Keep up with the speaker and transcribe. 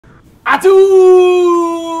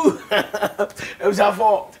ATUU. It was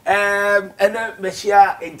for and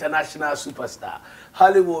Messiah international superstar,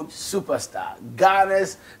 Hollywood superstar,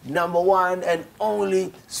 Ghana's #1 and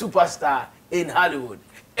only superstar in Hollywood.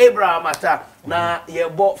 Abraham Attah. Now you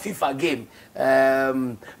bought FIFA game.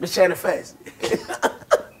 Michelle first.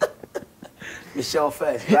 Michelle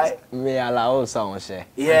first, right? Me allow someone share.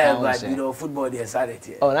 Yeah, but you know football they decided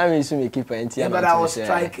here. Oh, that means you keep an yeah, but I was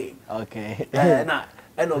striking. Okay. Nah,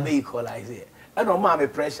 and no me equalize it. And no mommy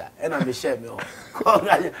pressure. And I'm Michelle me.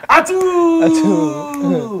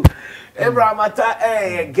 ATUU. Abraham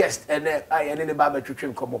Attah, guest, and then the Bible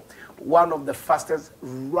trim come up. One of the fastest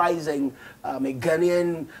rising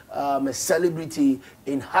Ghanaian celebrity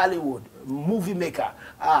in Hollywood, movie maker.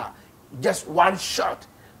 Just one shot,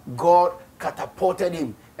 God catapulted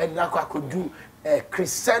him, and now I could do a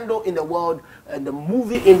crescendo in the world and the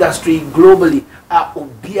movie industry globally.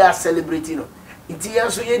 Obia celebrating.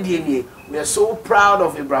 We are so proud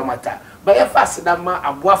of Abraham Attah. But if I said that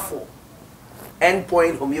Abuafo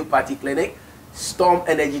Endpoint Homeopathy Clinic, Storm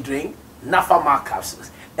Energy Drink, Nafama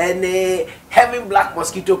capsules, and Heaven Black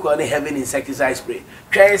Mosquito Coil, Heaven Insecticide Spray.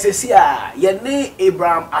 Try say, your name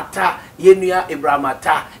Abraham Attah, Yenuya Abraham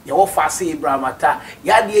Attah, your Fasi Abraham Attah,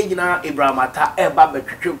 Yadiana Abraham Attah, Eba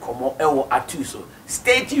Betrim Como, Ewo ATUU. So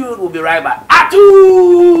stay tuned, we'll be right back.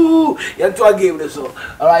 ATUU! You're to a game this so.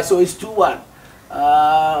 Alright, so it's 2-1.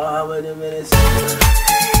 How many minutes?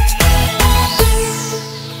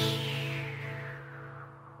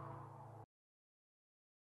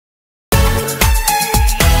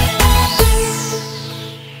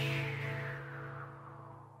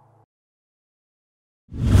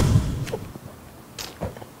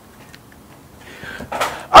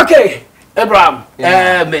 Okay, Abraham.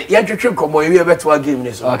 Yeah, trip come on. You better game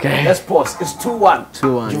this. Okay. Let's pause. It's 2-1.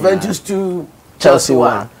 2-1. Juventus 2, Chelsea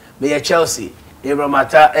 1. Me Chelsea. Abraham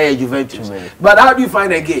Attah, Juventus. But how do you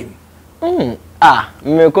find a game? Me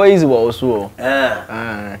go easy also.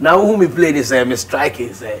 Now who me play this? Me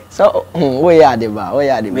striking say. So we are the bar. We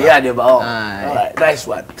are the bar. Me are the bar. All right, nice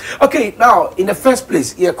one. Okay, now in the first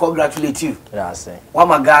place, here congratulate you. That's it.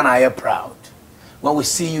 Wama Ghana, I am proud. When we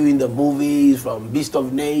see you in the movies from Beast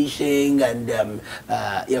of Nation and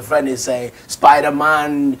your friend is saying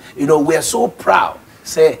Spider-Man, you know, we're so proud.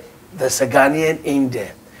 Say there's a Ghanaian in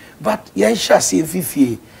there. But Yensha see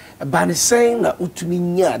Fifi, but saying that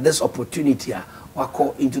Utuminya this opportunity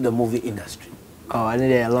wako into the movie industry. Oh, I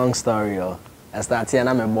need a long story. I started here and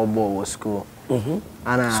I'm a bobo school. And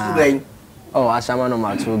school then Ashama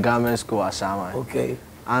 #2 government school Ashama. Okay.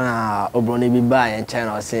 And Obroni be by and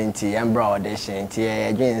China Sainty and Brow audition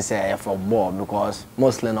again say for ball because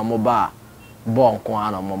mostly no mobile born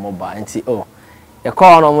kwana mobile and you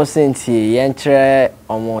call almost Sainty yentre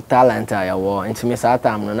or talent I war into me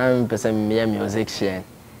Satam no 9% me musician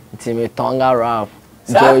into me tonga rap.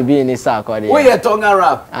 So be in this accord. Where you tonga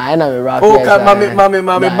rap? I know rap. Oh,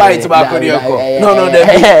 mommy bite tobacco.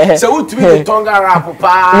 No, so who to be tonga rap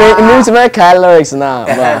pa? Me to make lyrics now.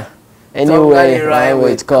 Anyway, right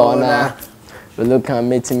with corner. We look at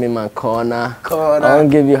meeting me my corner. I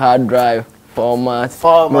won't give you hard drive format.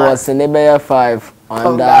 Me was in the 5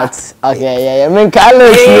 on that. Okay, yeah. I mean,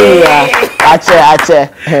 Carlos, Ache.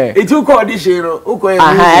 It took audition.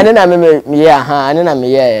 And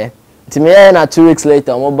then to me, 2 weeks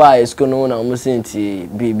later, I'm buy school. No, I'm saying to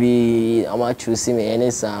BB. I'm choosing me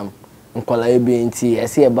any Sam. I'm calling BNT. I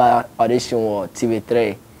see about audition or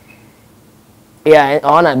TV3. Yeah,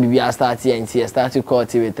 I wanna be a start here and see a start to call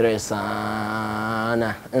TV3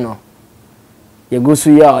 sana, you know. You go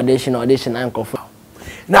to your audition and confirm.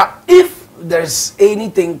 Now, if there's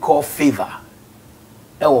anything called favor,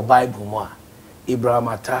 our Bible, Abraham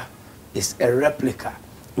Attah is a replica.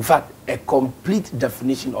 In fact, a complete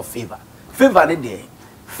definition of favor. Favor is there.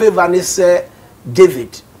 Favor is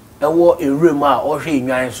David. A war in Roma or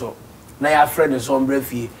in so. Now your friend is on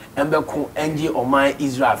breathy and become NG or my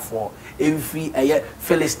Israel for. Every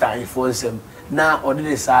Philistine for them now or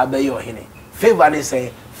did say your henny. Favor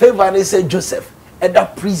say Joseph at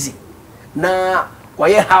that prison. Now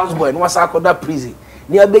why houseboy what's I call that prison?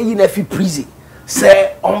 Near be in a prison.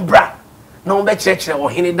 Say umbra. No be church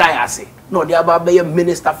or henny die say. No, they about be a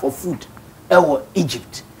minister for food.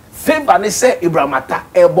 Egypt. Favor say Abraham Attah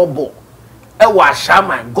bobo.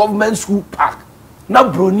 Shaman government school park. Na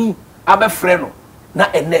broni abe freno.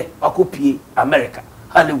 Na ene akopie America.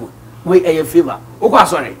 Hollywood. Wait, a favor. Oh,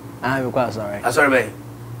 sorry. I'm quite sorry. I'm sorry, babe.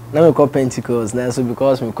 Now we call Pentecost. Now, so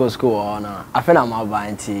because we call school on, I feel I'm out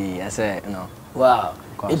buying tea. I said, you know. Wow.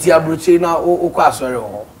 It's your brutally now. Oh, quite sorry.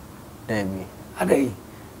 Maybe. Are they?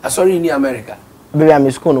 I sorry in America. Baby, I'm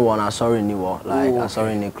in school no one. I saw in New like I saw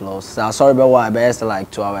in close. So I saw about why, but it's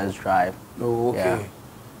like 2 hours drive. Oh, okay. Yeah.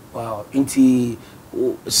 Wow. Inti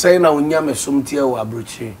say na unyame somtia wa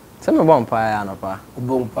abrochi. Say me bonfire anopa.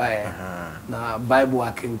 Bonfire. Na Bible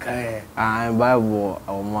akenkan. Ah, Bible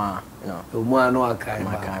oma, you know. Oma no akan.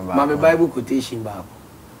 Mama Bible quotation ba.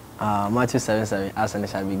 Matthew 7:7, as and it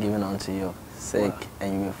shall be given unto you. Seek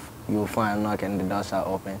and you will find, knock and the door shall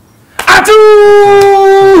open.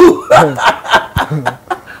 ATUU!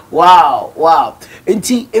 Wow.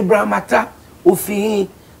 Inti Abraham Attah ofi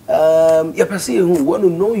ya pese who want to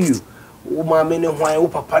know you. O ma me ne hwan, o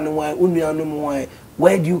papa ne hwan, o nuanu mo hwan.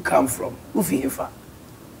 Where do you come from? Ofi Hifa.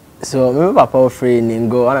 So my papa free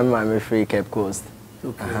Ningo, and my free Cape Coast.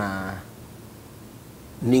 Okay.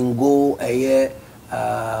 Ningo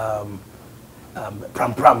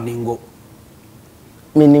pram Ningo.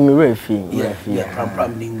 Meaning me refi. Yeah,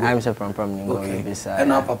 pram Ningo. I'm so pram Ningo. Okay.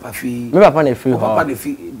 And our papa free. My papa ne free. Papa ne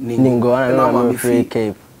free Ningo, and my free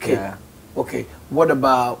Cape. Yeah. Okay. What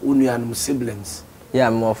about Union siblings? Yeah,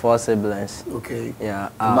 more 4 siblings. Okay. Yeah.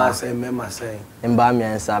 Mama say. Mba me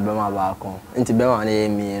and Sabe ma baako. Nti be ma na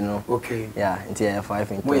me no. Okay. Yeah, nti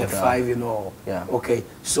 5 in total. We 5 in all. Yeah. Okay.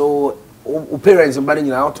 So parents mbani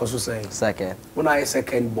nyina out also say second. When I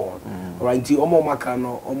second born. Right, nti omo maka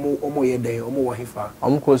no omo ye dey omo wa hifa.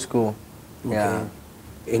 Omo go school. Okay. Yeah.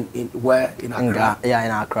 In where in Accra? Yeah,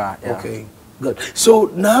 in Accra. Yeah. Okay. Good. So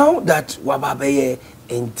now that Wababeye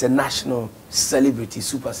international celebrity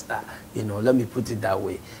superstar, you know, let me put it that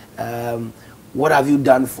way. What have you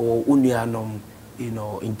done for Unianum, you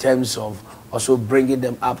know, in terms of also bringing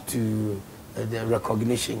them up to the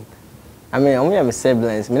recognition? I mean, I'm my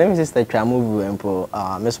siblings. My name is Sister Try movie and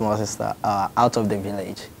Miss Small Sister Out of the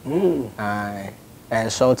Village. A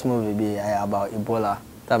short movie be about Ebola.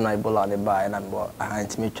 Time na Ebola on the bar and I'm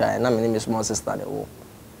about me try. And my name is Small Sister the whole.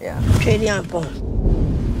 Yeah. Trading up.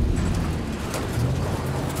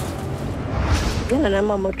 Yana na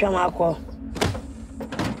mama chama ako.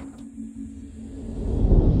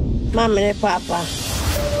 Mama ne papa.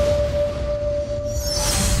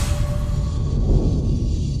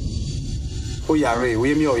 O yare,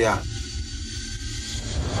 we mi o ya.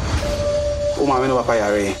 O mama ne papa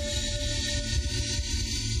yare.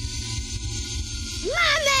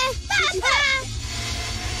 Mama, papa.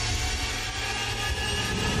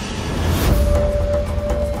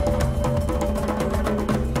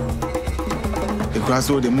 Cross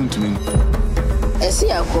all the moon to me.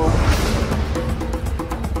 Esi ako.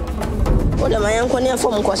 O da mayan ko ne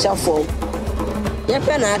fom ko shafo. Ye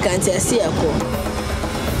pe na aka nti esi ako.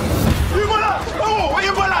 Ebola! Oh,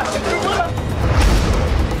 Ebola!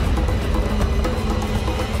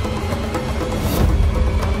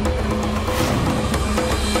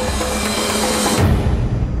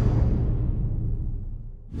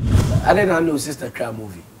 I didn't know Sister Try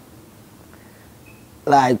movie.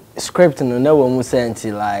 Like script no one sent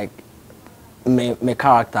like me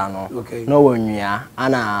character no. Okay. No one ya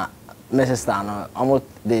and my sister no almost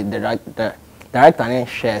the director and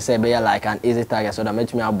share say be like an easy target so that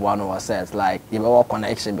make me aboa no was set like you have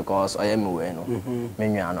connection because I am away no. Me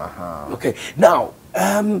no. Okay. Now,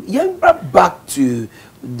 back to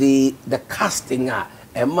the casting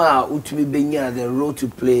Emma utumi benya the role to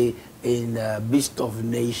play in Beast of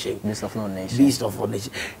Nation. Beast of No Nation. Beast of No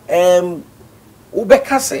Nation.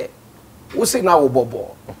 Ubeka say, we say now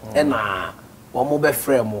bobo, and omo be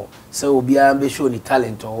frame so obi be show ni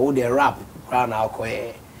talent or the rap crown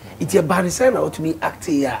alcohol. It's a bad sign out to me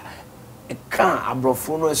acting ya. A can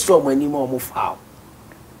abrofo no so many more foul.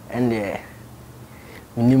 And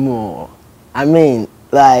minimum. I mean,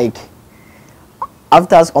 like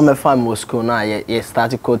after all my family school now, you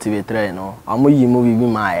started cultivating, you know. I'm you movie be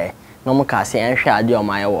my. No more can say and share on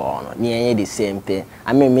my wall. Near the same thing.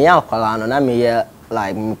 I mean, me alcohol, and I mean,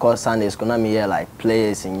 like, because Sunday school, I mean, like,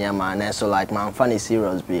 players in Yama, and so, like, my funny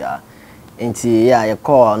serious be into, yeah, you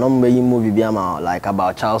call, no more you movie be like,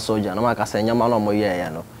 about child soldier, no more can say Yama no more, yeah,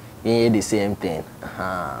 you know. You the same thing.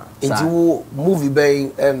 Into movie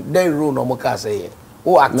being, and they rule no more can say,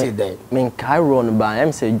 who acted there? Me Cairo, but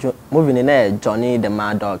I'm saying, moving in there, Johnny the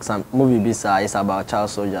Mad Dog, some movie besides about child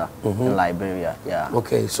soldier in Liberia, yeah.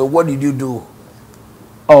 Okay, so what did you do?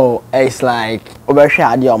 Oh, it's like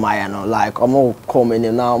overshadowed your mind, like I'm coming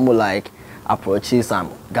in now, more like approaching some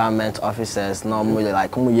government officers, normally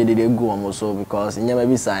like come you did go also because in your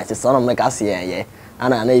besides it's not make us yeah,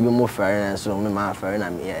 and I even more fair and so me my fair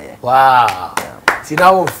and me yeah. Wow. Yeah. See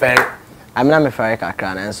now fair. I mean I'm a fair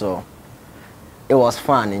kakran and so it was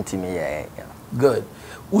fun into me yeah. Good.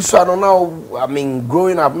 Usano now, I mean,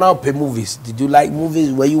 growing up now, pay movies. Did you like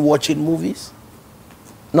movies? Were you watching movies?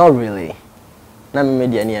 Not really. Not me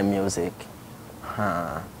media near music.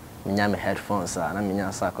 me headphones na me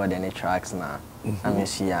nya record any tracks na me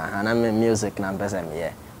share na me music na pesa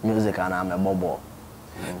me music na me bobo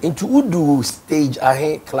into udu stage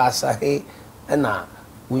class na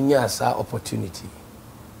winya sa opportunity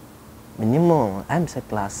minimum I'm say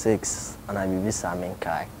class 6 and I be Samin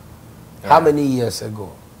Kai. How many years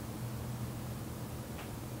ago?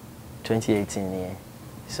 2018, yeah.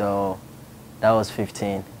 So that was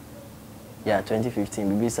 15. Yeah, 2015,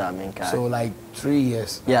 Bibi Samin Kai. So like 3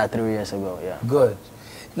 years. Yeah, 3 years ago, yeah. Good.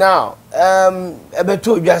 Now,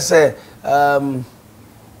 Abeiku just said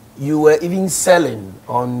you were even selling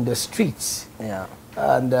on the streets. Yeah.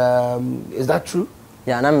 And is that true?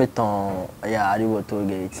 Yeah, na me ton I do toll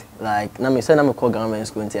gate. Like na me say na me call government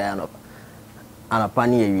school nti I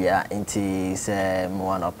anapani area nti say mo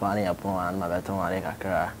anapani upon and my beton are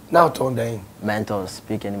kakra. Now turn down. Mentors,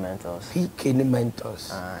 speaking mentors. Speaking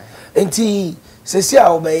mentors. Nti say see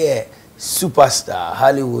how be superstar,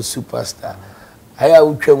 Hollywood superstar. Aya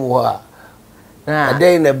utwem ho a. Na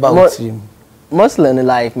then about him. Mostly in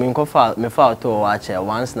life, me fall to watch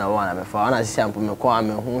once na one me fall na sisi ampo me kwa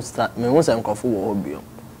me hu se nkofo wo obio.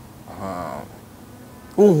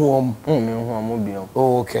 Me obio.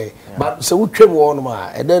 Oh, okay. Yeah. But so we came on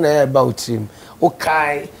ma and then about him.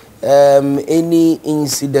 Okay, any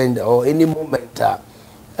incident or any moment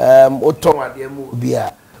otonwa de mu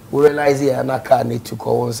bia we realize ya na car need to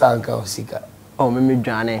call on sanka osika. Oh, me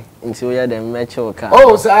dwane nti we dem meche car.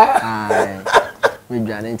 Oh, sir. Me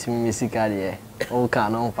dwane nti me sika de o car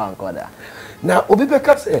no fan koda. Now obi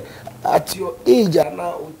beka say at your age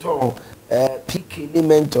na uton picking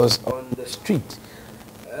mentors on the street.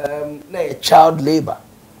 Na child labor.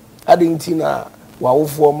 Adintina wa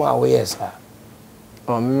wofo ma we yes ha.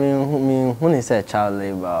 Oh, me who is a child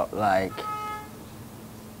labor like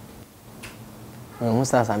who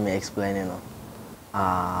starts me explaining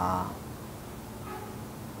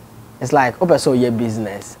it's like open so your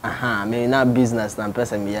business. Me not business na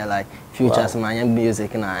person me like futures man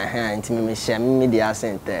music na nti me share me the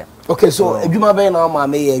center. Okay, so adwuma ben na ma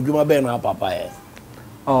me adwuma ben na papa eh.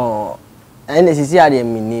 Oh, and this is here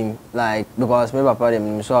me name like because me papa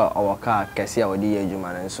dem so our car kesi a we dey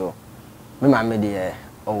adwuma na so me ma me dey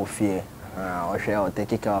o fear o share o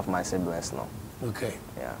take care of my siblings no. Okay.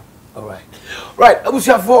 Yeah. All right. Right,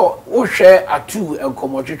 abusiafo wo share ATUU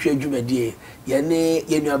enkomo twetwe adwumadie ye ne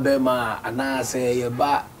yenua bema ana se ye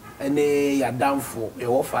ba ene ya damfo ye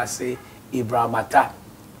wo fase Attah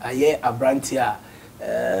aye abrantia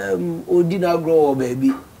odi na grow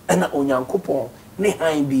baby na onyankopon ne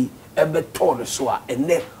han bi ebeto no so a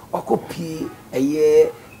ene wakopi eye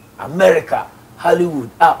America Hollywood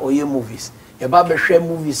oye movies ye ba be hwe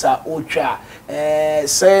movies a o twa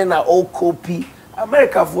say na o copy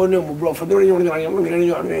America for no mo bro for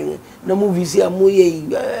na movies ya mo ye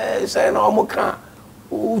say na o mo ka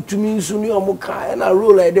utumi nsu ni o mo ka na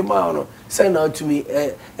role e de ma no say na utumi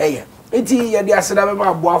enti ye de aseda be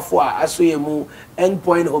ma boafo a asoye mu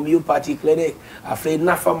endpoint homeopathy clinic afi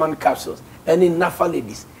nafaman capsules any nafa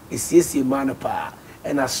ladies is man pa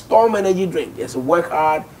and a storm energy drink just work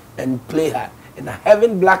hard and play hard and a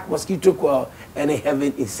heaven black mosquito coil and a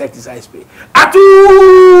heaven insecticide spray. ATUU!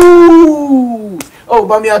 Oh,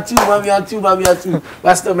 mami ATUU.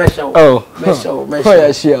 Pastor Meshaw. Oh,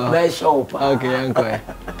 Meshaw. Okay, uncle.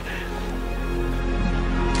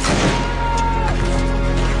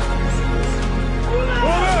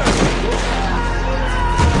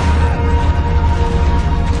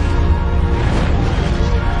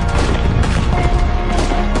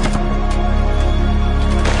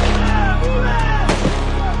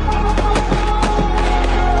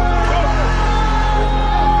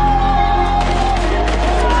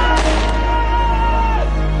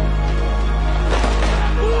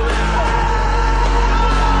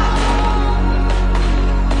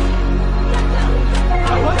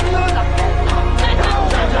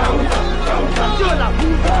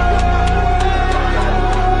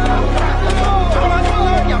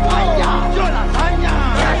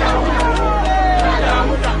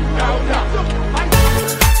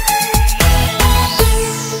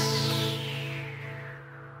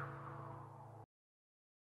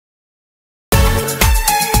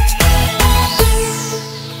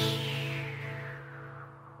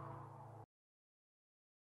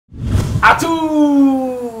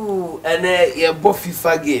 ATUU and a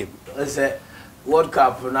FIFA game. It's a World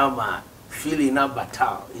Cup now, feeling na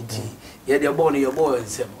battle. Yeah, they're born your boy and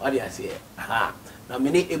some. What do you say? Now,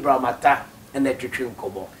 many Attah and the Trim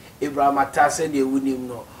Kobo. Attah said they wouldn't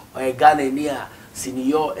know or a Ghana near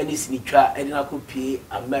senior any sinitra and I could pay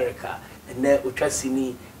America and then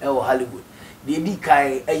Ultrasini or Hollywood. The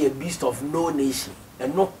Dikai a beast of no nation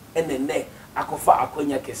and no and the neck akofa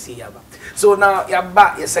akonya kesi yaba. So now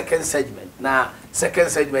yaba your second segment. Now second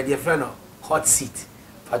segment your friend hot seat.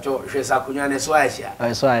 Pacho shesa akonya ne so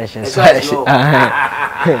aisha. So aisha.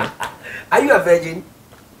 Are you a virgin?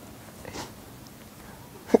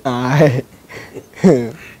 Aye.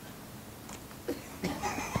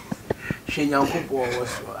 She nyankopo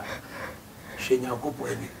was she nyankopo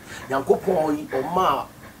eni. Nyankopo oma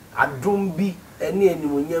adom bi ene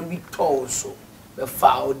animonyam bi tɔɔso be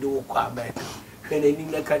foul do kwa back when any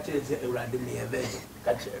na catch say Ewurade me a virgin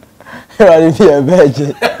catch Ewurade me a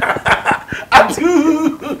virgin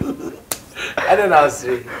ATUU I don't know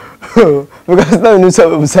say because now you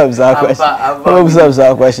some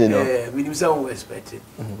question yeah we do some expect it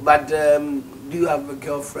but do you have a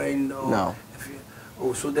girlfriend or no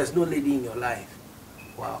oh so there's no lady in your life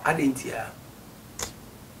wow I didn't hear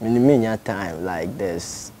in the mean time like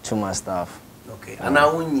there's too much stuff okay and I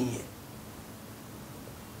won't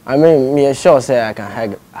I mean, me sure say I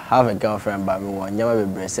can have a girlfriend, but me want never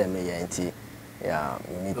be breast me yeah,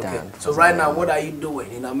 me okay. So right now, what are you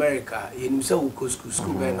doing in America? In school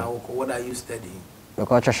right now, what are you studying? The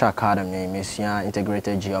Cultural Academy, Mission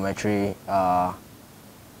Integrated Geometry,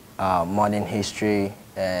 modern history,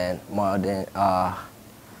 and modern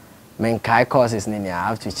main kai courses. I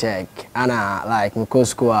have to check. And like me go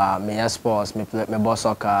school, me sports, me ball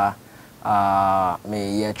soccer,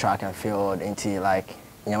 me track and field into like.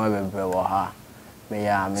 So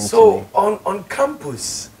on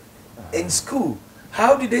campus, in school,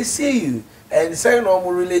 how did they see you and say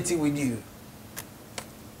normal relating with you?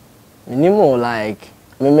 Minimum like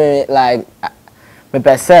me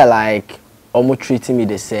per se like almost treating me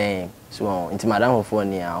the same. So into madam for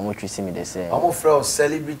near almost treating me the same. I'm a friend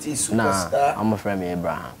celebrity superstar. Nah, I'm a friend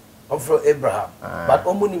Abraham. I'm from Abraham. But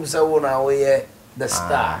Omuni himself now the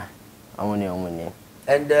star. Omuni.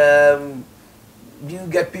 And do you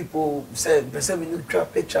get people say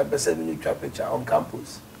picture on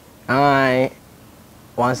campus? Aye,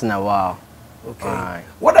 once in a while. Okay. Aye.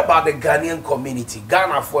 What about the Ghanaian community?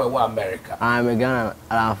 Ghana for America? I'm a Ghana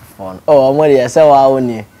for oh, I'm ready. Say what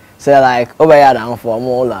only. Say like over here down for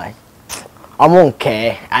more like. I won't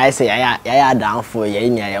care. I say I down for you.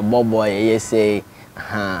 You boy. You say.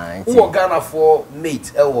 Who are Ghana for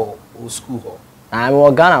mate or school?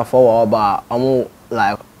 I'm Ghana for but I'm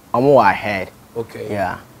like I'm ahead. Okay.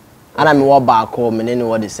 Yeah. And I'm more back home and then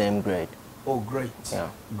we're the same grade. Oh, great. Yeah.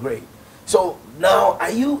 Great. So now, are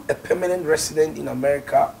you a permanent resident in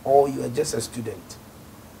America or you are just a student?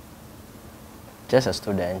 Just a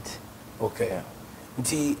student. Okay.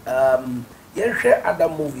 See, you share other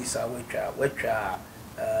movies which are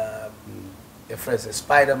your friends,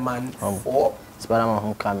 Spider-Man 4. Spider-Man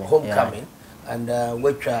Homecoming. Homecoming. Yeah. And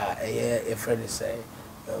which are your friends say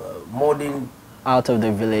modern. Out of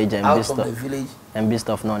the village and Out of the village and Beast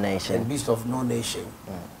of No Nation. And Beast of No Nation.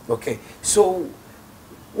 Okay, so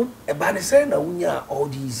about the same all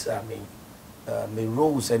these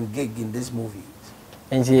roles and gig in this movie.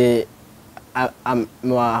 And I'm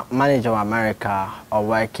manager of America or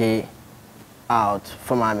working out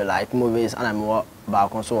from my like movies and I'm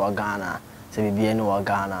back on so Ghana. So we be in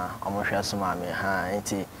Ghana. I'm share some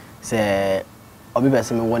and say. I'll be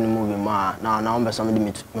best me one movie ma now I'm best somebody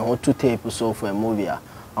me two tape so for a movie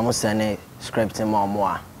I'm sending script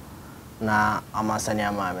more na I'm sending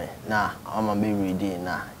a na I'm be reading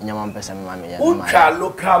na nyama person mama ultra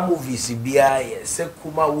local movies bia say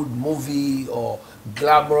Kumawood movie or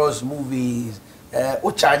glamorous movies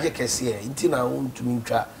o charge kese nti na untumi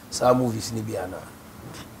ntwa sa movies ni bia na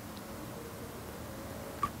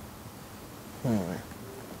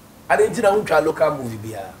nti na ultra local movie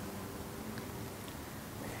bia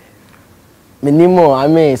minimum I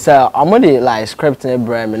mean sir I'm only like scripting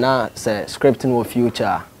brand me now say scripting no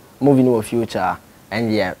future movie no future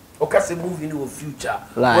and yeah okay say movie no future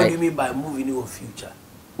like, what do you mean by movie no future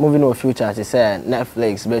movie no future they say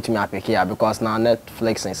Netflix bet me pick here because now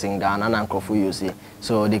Netflix is in Ghana and Nkrofo use it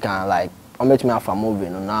so they can like I'm bet me have a movie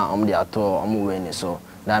no now I'm the actor I'm winning so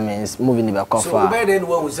that means movie ni be cover so by then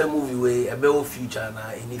when we say movie way about future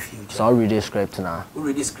na any future so I read the script now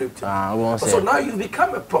already scripted so now you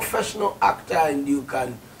become a professional actor and you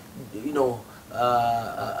can you know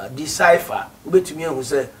decipher bet me who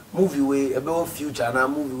say movie way about future na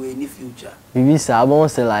movie way any future bibi say I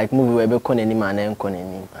won't say like movie way be kon any man and kon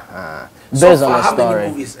any based on the story how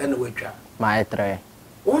many movies anyway my 3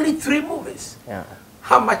 only 3 movies yeah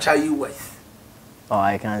how much are you worth? Oh,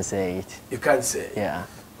 I can't say it. You can't say it? Yeah.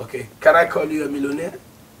 Okay. Can I call you a millionaire?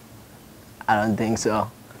 I don't think so.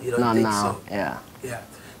 You don't think so? Yeah. Yeah.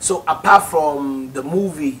 So apart from the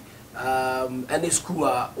movie, any school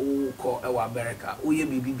who call America, who you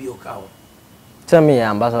BB account? Tell me,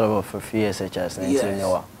 ambassador for free SHS.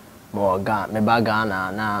 Yes. More Ghana, me back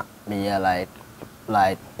Ghana, na me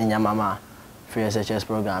like in your mama free SHS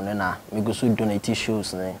program, then me go to donate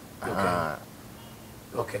shoes, ne.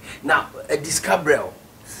 Okay. Now, a Discovery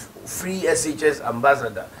free SHS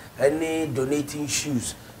ambassador, any donating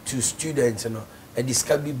shoes to students, you know, a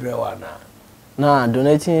Discovery brewer now. Nah,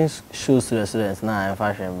 donating shoes to the students, nah, in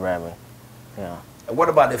fashion brand. Yeah. And what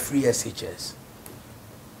about the free SHS?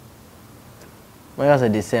 My guys are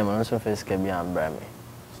the same, I'm also first can be brand.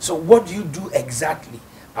 So what do you do exactly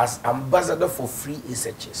as ambassador for free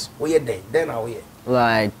SHS? Where you then are we?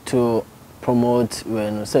 Like to promote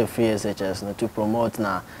when say free SHS, no, to promote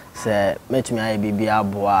na say make me IBB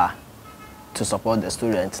aboa to support the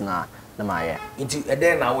students na my Into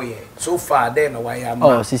then are we? So far then why am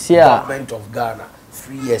government of Ghana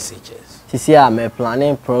free SHS. Sisia me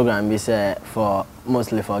planning program be say for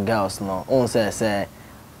mostly for girls no. On say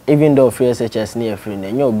even though free SHS near free,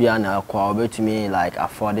 you be an to me like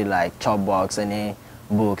afford it like chop box, any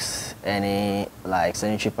books, any like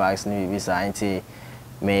sanitary packs, any visa, any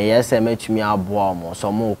may yes, make me a warm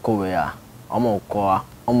so more cover,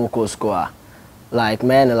 almost school. Like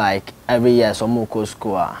men like every year so more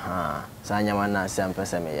school. Do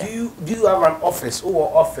you have an office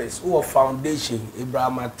or foundation,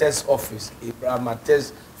 Attah's office,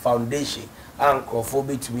 Attah's foundation, uncle for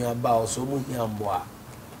to me about so much.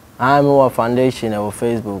 I'm a foundation or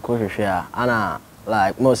Facebook or share and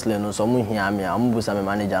like mostly no someone here me I'm a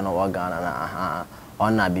manager no Ghana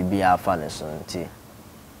on a BBA fan tea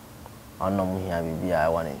on no here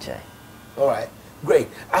BBA one in check. All right, great.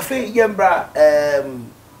 I think Yembra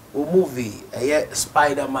movie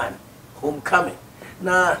Spider-Man Homecoming.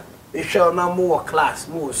 Now we shall now more class,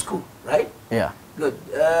 more school, right? Yeah. Good.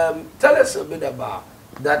 Tell us a bit about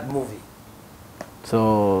that movie.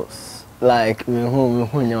 So like me who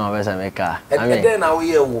my best maker. And then are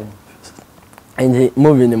we home? In the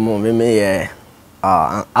movie, me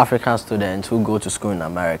African students who go to school in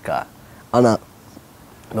America. And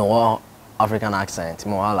me African accent,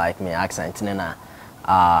 more like me accent. Then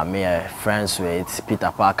me friends with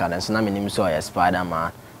Peter Parker, and so now me name so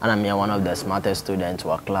Spider-Man. And I'm one of the smartest students to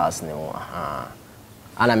our class. And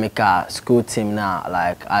I make a school team now,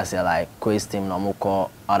 like I say, like quiz team. No more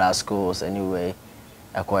call other schools anyway.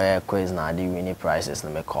 Acquire quiz now, the winning prizes. No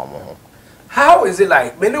me come home. How is it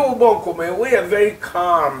like? Many people we are very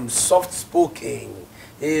calm, soft-spoken,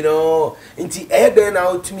 you know. Into then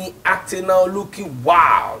out to me acting now, looking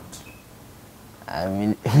wild. I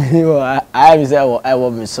mean, I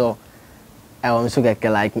want me so get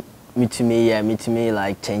like me to me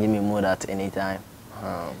like changing my mood at any time.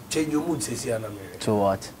 Change your mood, says Yana Mary. To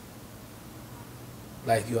what?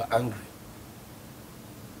 Like you are angry.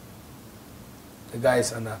 The guy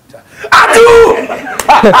is an actor. ATUU!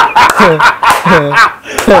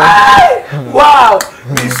 Wow!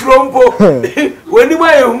 This rompo. When you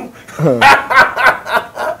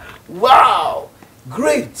wow!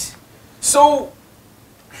 Great. So,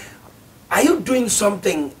 are you doing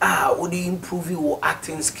something? Would you improve your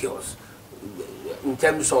acting skills in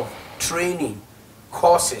terms of training,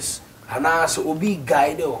 courses, and also will be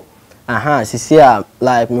guided? Sisia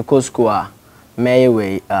like me go school. May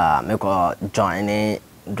we me go join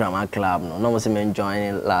drama club no was me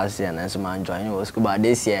join last year and so man join school but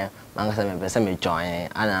this year man say me person me join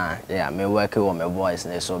and yeah me work with my voice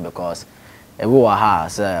so because everyone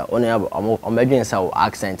has only I'm doing so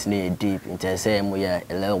accent ni deep into say me a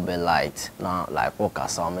little bit light now like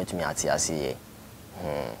focus on me to me at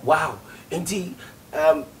wow indeed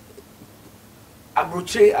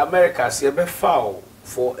Abroche America say be foul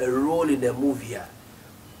for a role in the movie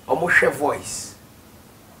almost voice.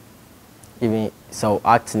 Even so,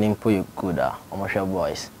 acting pretty good, almost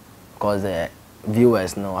voice, because the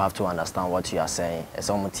viewers know have to understand what you are saying. It's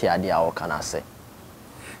almost idea what can I say.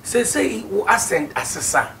 Say accent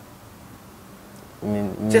assessor.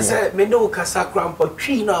 Just say me no kasa grandpa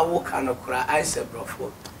tree na wo kana kura I say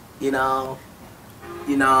brofo. You know.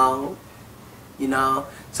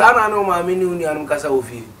 Sana no ma me ni unu anu kasa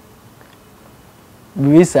ofi.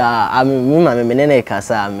 Bisa I mean me nene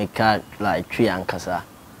kasa me ka like tree and kasa.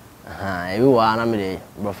 Everyone I'm the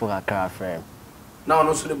brofo kakra friend. Now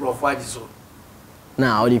no so the brofo aji so.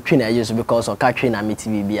 Now all the train I just because of catch train me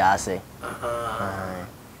TV be I say.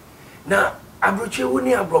 Now abroche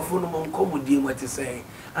woni abrofo no mo nkomo die mo te say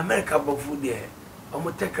America brofo there.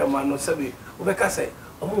 Omo take man no sabe obeka say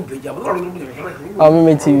omo beja.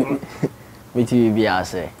 Me TV be I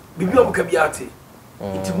say. Bibi omo ka bi ate.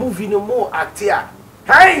 It movie no more actor.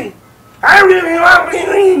 Hey! I really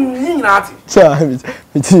not.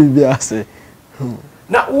 Me TV be I say.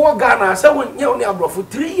 Na wo Ghana say won ye only abro for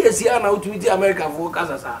 3 years here na to be America for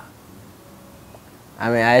kasa. I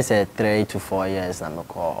mean, I said 3 to 4 years. I'm a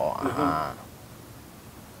call.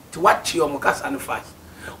 To what your mukasa and fast.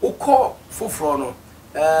 O call for no.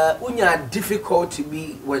 Unya difficult to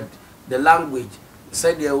be with the language.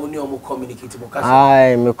 Said they only communicate mukasa.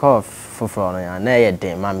 I me call for no. Na ye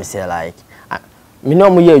den, mama say like. Me no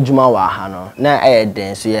mo ye adwuma wa ha no. Na ye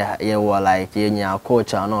den so ye wo like ye nya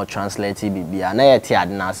coach no translate bibia. Na ye te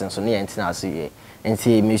ade na asen so na ye ntina so ye.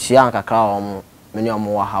 Enti me hua kakra o me no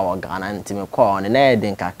mo wa ha wa Ghana enti me call na ye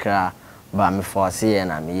den kakra ba me force ye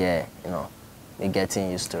na me ye, you know. Me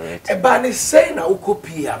getting used to it. Ebani say na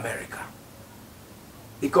ukopi America.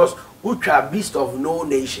 Because ultra beast of no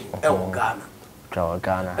nation Ghana.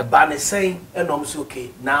 Ghana. Ebani say enom say okay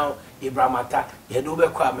now Abraham Attah ye do be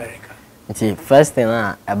ko America. Nti first thing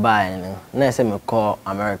na eba na say me call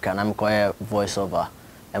America na me call voice over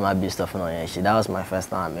e ma beast of no nation. That was my first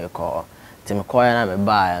time me call. Nti me call na me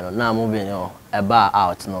buy no na mo be no eba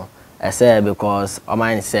out no. I say because I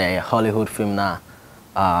might say Hollywood film na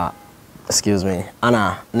excuse me,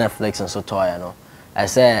 Anna Netflix and so toy no. I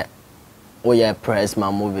say oh yeah press my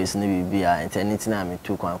movies ni bibia and anything I me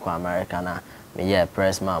to kwa America na me yeah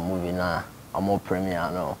press my movie na amo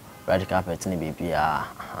premiere no red carpet ni bibia.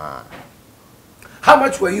 How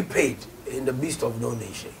much were you paid in the Beast of No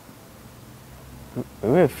Nation?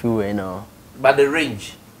 Very few, you know. But the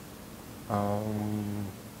range?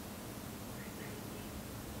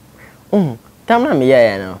 Time na me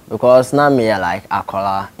yeah, you know, because now me like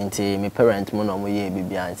akola into my parents mo no mo ye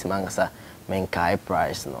bibia into mangasa men kai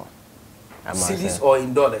price no. Cities or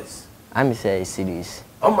in dollars? I'm say cities.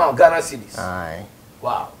 Oh my Ghana cities. Aye.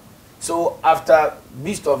 Wow. So after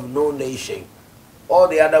Beast of No Nation, all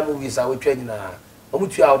the other movies are which one na how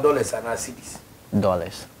much you have dollars and cities?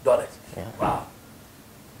 Dollars. Dollars. Yeah. Wow.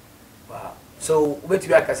 Wow. So what you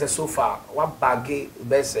can say so far one bag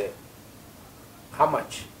best how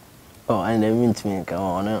much? Oh, and they mean to me come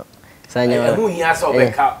on. No. So who here so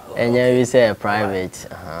be car? And we say private.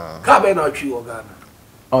 Car be not you Ghana.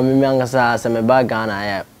 Oh, me mangasa say me bag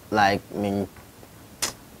Ghana like me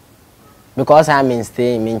because I mean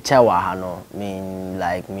stay mean chawa no mean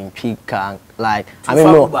like mean pika like I mean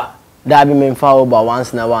no that be mean for Uber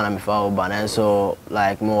once in a while I'm for Uber and so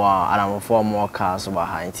like more and I'm for more cars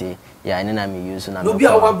behind it yeah and then I'm using no be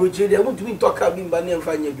our bridge they want to talk about being banning and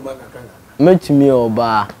find you me to me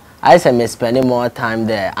Uber I say me spending more time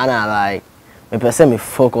there and I like me person me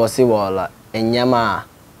focus wall and yama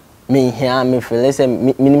me here me feel say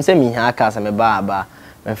me me here cars me ba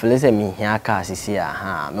me feel say me here cars is here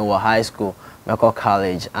me were high school me go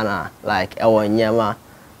college and like I want nyama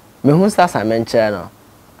me who start some mention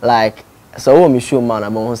like so when me show man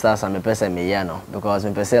about who start some person me no because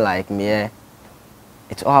me person like me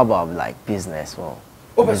it's all about like business well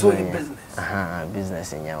business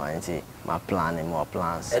business in nyama my planning more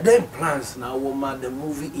plans and then plans now woman the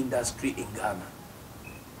movie industry in Ghana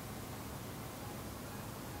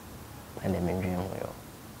and them dream well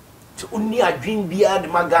so only a dream bia the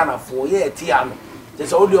Ghana for yeah tiano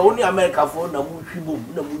there's only America for na mu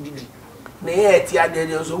hwibom na mu didi na yeah tia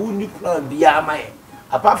there so only plan bia my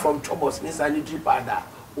apart from troubles ni sanitary pad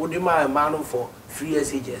odi my man for free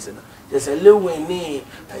SHS na there's a lewe ni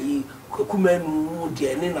ayi kokumenu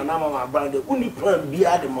de ni na mama brand only plan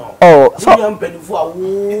bia the ma oh so am penifo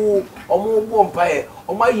awo omo bo mpae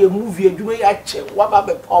omo aye movie adwuma ya che wa ba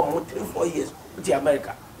be pa omo 3-4 years to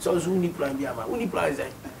America so only plan bia ma only plan is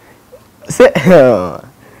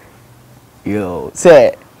yo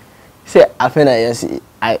say I feel like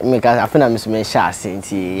I feel I'm some share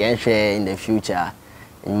sinti in the future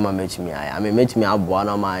in my meet me I mean meet me aboa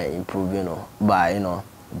no my improve you know by you know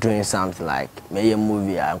doing something like maybe a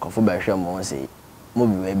movie I can for be more say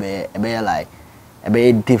movie be like a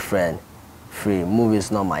be different free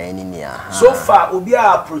movies not my enemy so far obi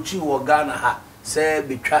approach you Ghana ha say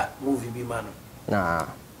betwa movie be man nah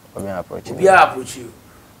obi approach you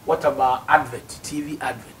what about advert TV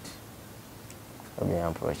advert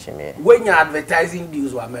when you're advertising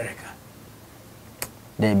deals with America?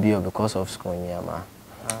 They be because of school, yeah,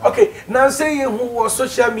 okay, now say who was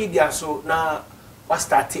social media, so now what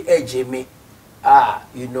started edge me?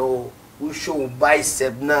 You know, we show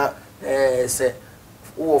bicep now, say,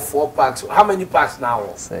 4 packs. How many packs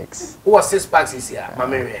now? 6. Who was 6 packs this year,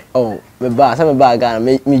 Mammy? Oh, me bag,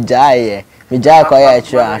 me jai, quite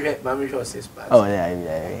track. Mammy show 6 packs. Oh,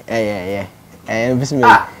 yeah. Invest me.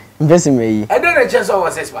 I don't know just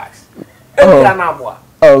over 6 packs. Oh,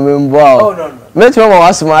 no. Let's go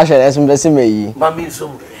and smash it. Invest me. Mammy,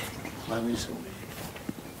 so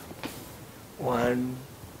 1.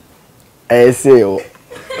 I say,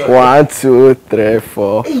 1, 2, 3,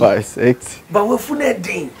 4, 5, 6. But we're full of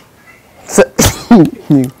ding.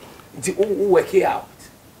 Work it out.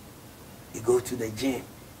 You go to the gym.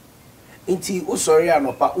 Inti sorry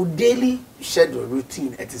anopa daily schedule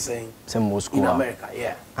routine at the same school in America,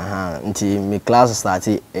 yeah. Inti my class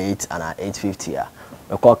started 8 and at 8:50.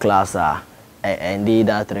 We call class ended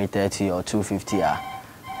at 3:30 or 2:50.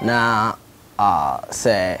 Now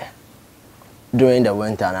say during the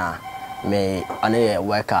winter now me I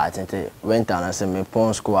work out into winter and say me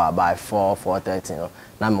pon school by 4:30.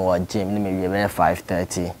 Now me work gym me be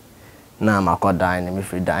 5:30. Now I call dine me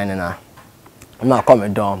free dining now. I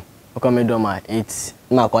come dorm. I come dorm at 8.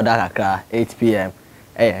 Now call that 8 p.m.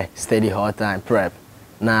 Steady hot time prep.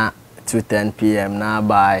 Now 2:10 p.m. Now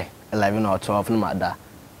by 11 or 12 no matter.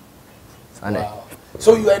 Wow.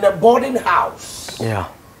 So you are in a boarding house. Yeah.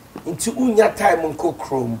 Into unya time on cook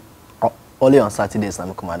room. Only on Saturdays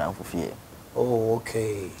I'm come down for fear. Oh,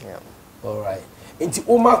 okay. Yeah. All right. Into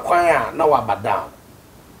Uma Kwaya now about down.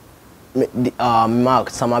 Mark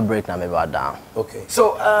summer break now me about down. Okay.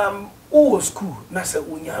 So who was school? Nasa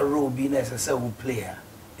unya role being as a player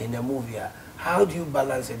in the movie. How do you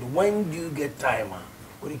balance it? When do you get time?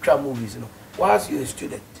 When you try movies, you know, whilst you're a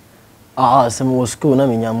student. Some school na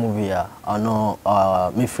me movie. I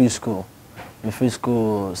know me free school. Me free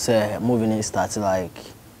school say movie start like.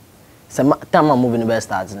 Some time I'm moving best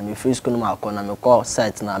starts and me free school no ma me call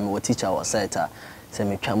set na me teacher was set. Say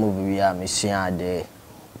me try movie we me share dey.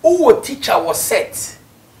 Who teacher was set?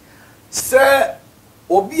 Sir,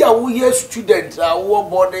 obi a we student our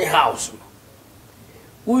boarding house.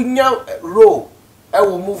 Unya row e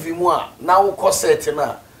wo movie mu a na wo ko set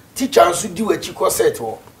na teacher nso di wachi ko set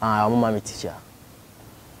wo. I'm my teacher.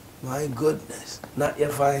 My goodness. Not your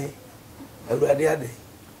fine. Everybody ade.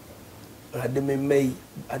 Ade me may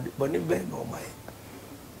boni be no my.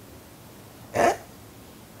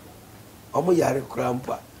 Omo yare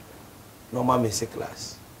krampa. No ma me se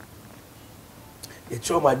class. E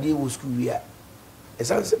choma di wo school we a. E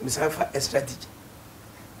sounds me fa extra teacher.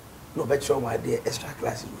 No be choma di extra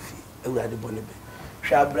class wo fi. Everybody boni be.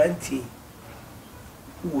 Hwa branti.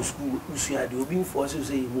 Who school usua de obi force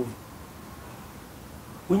say you move.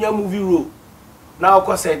 Unya movie row. Now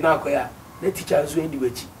ko said na ko ya. The teacher so ndi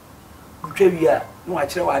bachi. Utwa wi a no a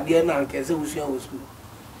kire wade na anka say usua wo school.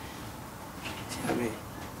 Amen.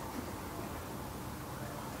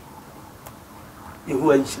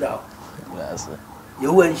 Yehu anshira. Yes.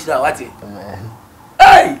 Yehu anshira what? Amen.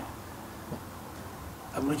 Hey!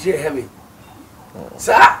 I'm not heavy.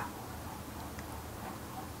 Sir.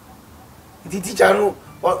 The teacher no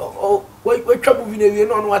we trouble we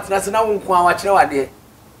no what na se na won ko a wa kire wade.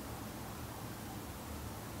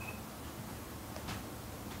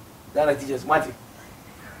 Dana teachers Mati.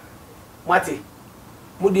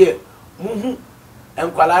 Mu de mu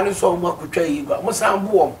enkwala ni so mo akotwa yi gwa. Mo san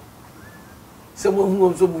bo se mo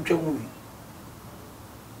hu so mo twa mu wi.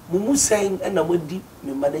 Mu sen na mo di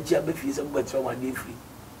me manager be fi se mo betwa ma de free.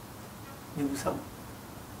 Ni bu sam.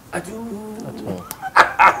 ATUU.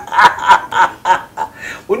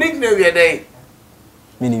 What nickname your day?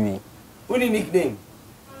 Mini. What nickname?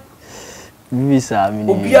 Visa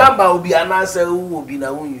mini. Obiamba obi anasa who obi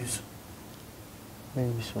na won use.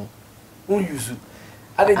 Maybe so. Won use.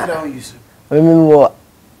 I didn't know use. Remember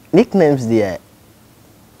nicknames there.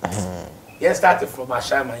 Yeah, started from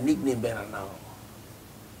Asha my nickname better now.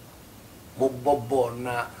 Bobo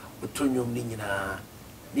na otonyom ni nyina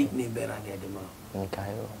nickname better na dem.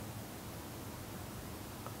 Okay.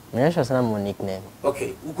 May I show some nickname?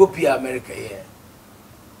 Okay, we go to America here.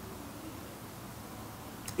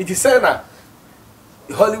 It is said that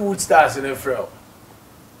Hollywood stars in Israel.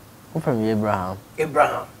 I'm from Abraham.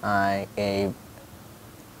 Abraham. Abe.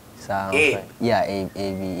 Abe. Yeah,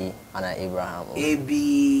 Abe and Abraham.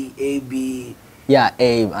 Abe. Yeah,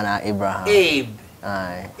 Abe and Abraham. Abe.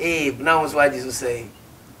 Aye. Abe. Now what's what Jesus say?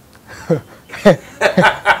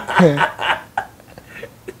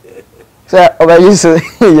 So,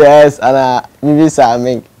 yes, and maybe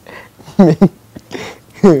Sammy.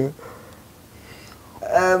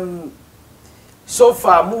 So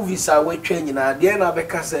far, movies are way changing. Now, they are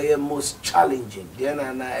because they are most challenging. They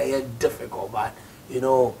are difficult, but you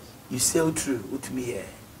know, you sail through with me here.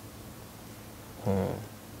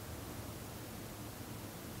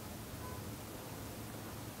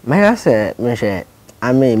 May I say, Michelle?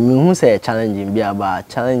 I mean, who say challenging? Be about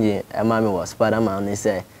challenging. A mommy was Spider-Man. They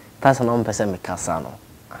say. That's a non-person me casa no.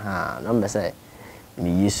 Non-person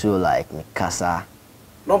me used to like me casa.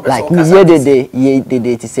 Like me ye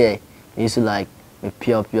to say me used to like me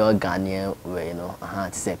pure Ghanaian way, you know.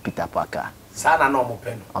 To say Peter Parker. Sana no mo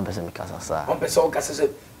pen. On person me kasa sa. On person kasa say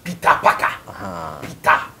Peter Parker.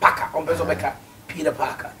 Peter Parker. On person beka Peter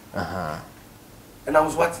Parker. And I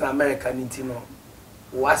was watching American Nintino.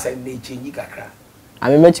 Was a they change kakra. I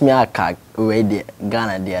mean met me aka we the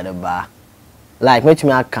Ghana the bar. Like met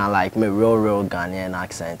me aka like me real Ghanaian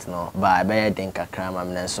accent no. But I better think kakra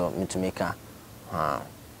ma so me to make a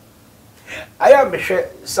I am sure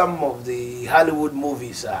some of the Hollywood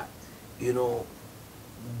movies are, you know,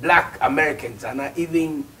 black Americans and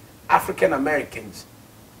even African Americans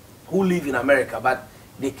who live in America, but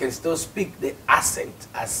they can still speak the accent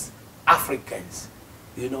as Africans.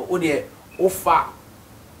 You know, offer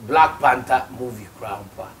Black Panther movie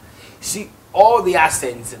grandpa. See all the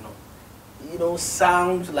accents, you know,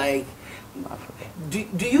 sounds like.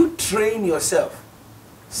 Do you train yourself,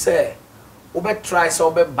 say? Try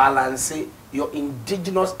so balance your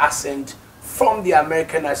indigenous accent from the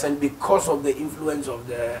American accent because of the influence of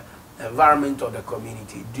the environment or the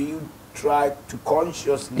community. Do you try to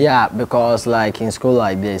consciously? Yeah, because like in school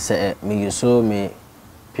like they say me you saw me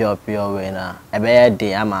pure way na. Every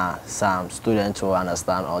day I'm some students to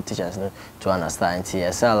understand or teachers to understand.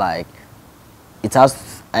 So like it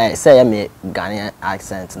has I say me Ghanaian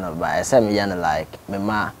accent no, but I say me like me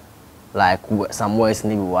ma. Like some words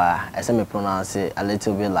need why I say me pronounce it a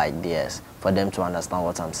little bit like this for them to understand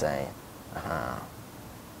what I'm saying.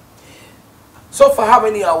 So for how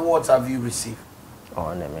many awards have you received?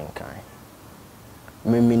 Oh, the main kind.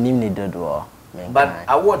 Me name needed war. But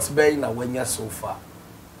awards bearing when you're so far.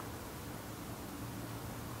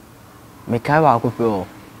 Me kai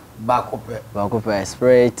Bakupe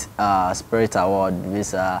Spirit Award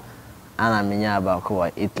visa ana minya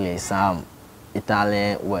Bakuwa Italy some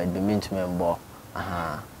Italian word the mint member.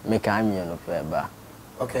 Make a million of ever.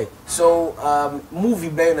 Okay, so movie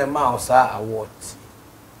being a mouse awards.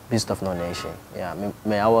 Beast of No Nation. Yeah,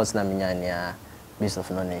 me awards na minya Beast of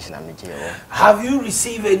No Nation am Have you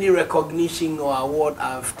received any recognition or award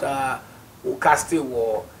after casting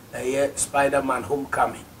or Spider-Man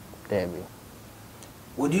Homecoming? Debbie.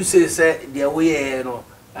 Would you say the way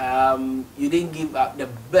you didn't give up the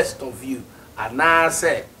best of you, and now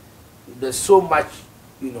say there's so much,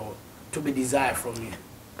 you know, to be desired from you?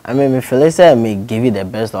 I mean, me feel say me give you the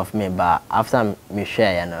best of me, but after me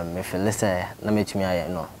share, me feel say na me me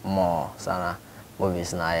more sana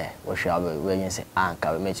movies na we share we you say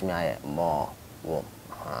anka we me more.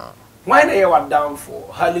 Why na you are down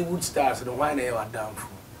for Hollywood stars? No, why na you are down for?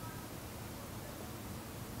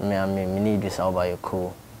 Me need this over you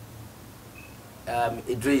cool.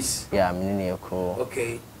 Idris. Yeah, me need you cool.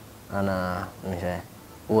 Okay. And me say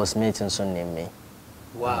was meeting son name me.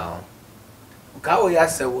 Wow. Ka we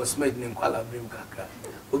say was made in Kuala Brim kaka.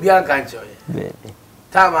 Obi an kan choye. Baby.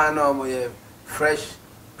 Time I know mo fresh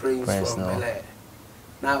prince from Bel-Air.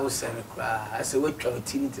 Now we say cry. I say we try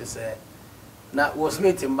to say. Now was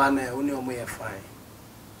made in Bana only omo fine.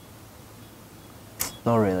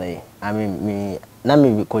 Not really. I mean me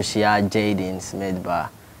because she are Jaden Smith but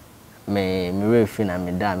me really feel na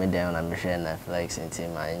me da me down na me share Netflix into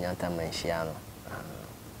my nyata man share no.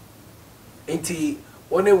 Inti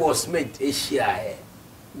only was made Asia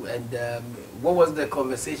and what was the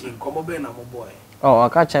conversation? Come be na mo boy. Oh, I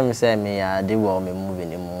catch him say me they were me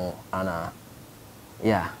moving him and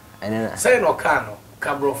yeah, and then say no can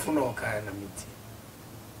cabrofu no can na meet.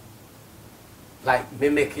 Like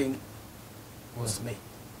mimicking was made.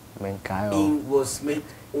 In was made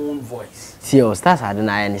own voice. See, stars had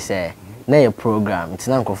any say. Na your program, it's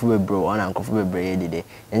not coffee bro, on coffee bread today.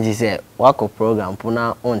 And she said, "Walk program,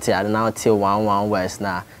 puna until I now till 1 West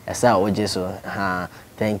now." I said, "Oh, just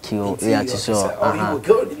thank you." We are to show. Oh, you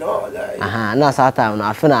good, you know. Now that time,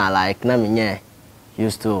 I feel like na me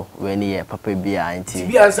used to when he papa be auntie.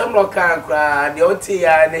 Be and some local can cry. The auntie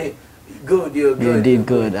and good, you good. You did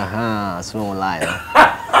good. Small line.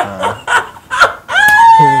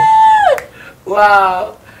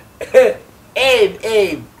 Wow.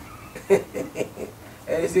 Abe.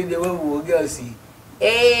 And you see the way we will go see.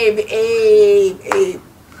 Abe.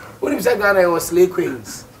 What if you say Ghana was slave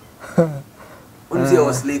queens? What if you say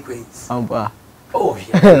was slave queens? Oh,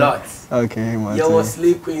 yeah, a lot. Okay, you was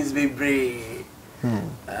slave queens, be brave.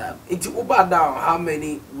 It's over down how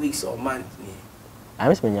many weeks or months? I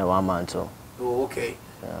was been 1 month too. Oh, okay.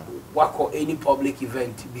 What or any public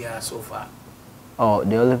event to be so far? Oh,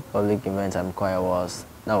 the only public event I'm quite was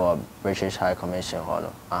that was British High Commission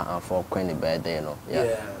Hall for Queen's birthday, you know.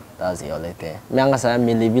 Yeah. That's the only thing.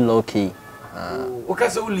 Me live low key. Okay,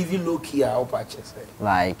 so we live low key. I purchase.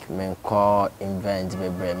 Like me call event, me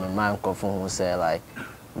man call phone who say like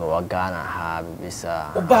me wa Ghana have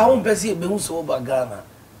visa. Oba on person be who so Ghana.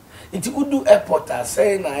 It would do airport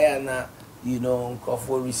say na ya na you know,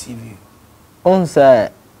 for receive you? On say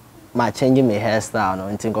my changing my hairstyle, no,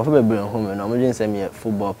 and think of a bring home, and I'm just say me a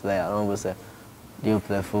football player. I don't say, do you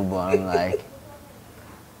play football? I'm like,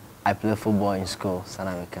 I play football in school, so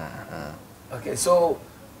I can. Okay, so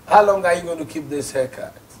how long are you going to keep this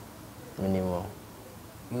haircut? Minimum.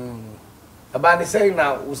 About the saying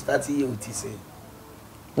now, we'll start here with say.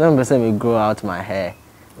 No, but say me grow out my hair.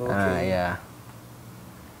 Okay. Yeah.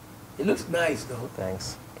 It looks nice though.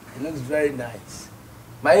 Thanks. It looks very nice.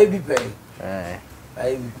 My AB pen. Right. My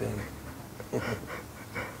AB pen.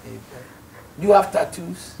 Do you have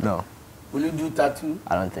tattoos? No. Will you do tattoo?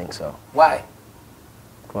 I don't think so. Why?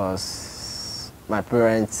 Because my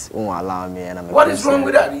parents won't allow me, and I'm. What is wrong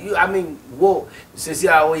with that? I mean, whoa, since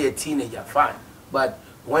you're a teenager, fine. But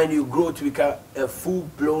when you grow to become a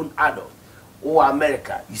full-blown adult,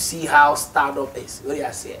 America, you see how startup is. What do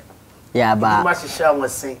you say? Yeah, but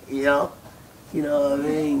was saying, you know what I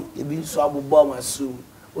mean? You've been so bomb soon.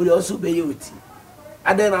 Would also be you.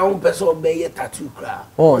 And then I won't person be a tattoo crowd.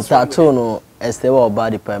 oh, tattoo no, stay all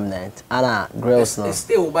body permanent. Anna, girls no.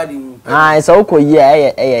 Stay all body. It's okay,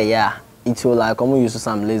 yeah. It will like come use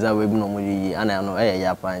some laser web no more, and I know,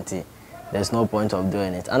 yeah, panty. There's no point of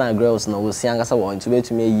doing it. Anna, girls no, we'll see, I'm going to be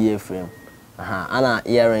to me a year frame. Anna,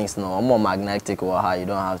 earrings no, more magnetic or how you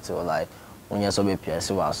don't have to like. When you're so big,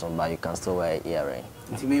 but you can still wear earring.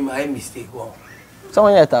 It made my mistake. Wow. So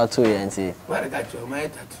when you tattoo, you see. Where I got you? My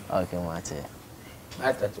tattoo. Okay, Marty.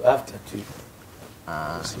 My tattoo. After two.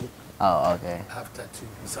 Oh, okay. After two.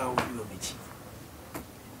 The sound of you, bitch.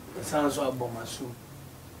 The sound so about my shoe.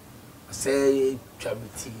 I say,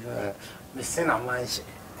 Chabity. Me send a mansion.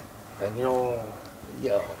 And you know,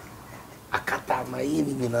 yo, I cut my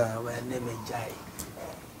enemy now. My name is Jai.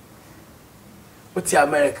 What's the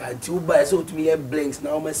America? Until you buy so to me, it blinks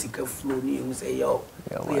now. My sick flow. You say, yo,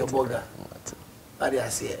 you're a bugger. What do I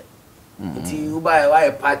say? Until you buy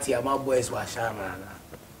a party, my boys were shaman.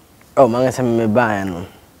 Oh, man, I'm buying.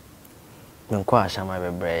 I'm quite sure my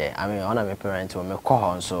baby. I mean, one of my parents will make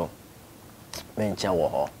call so.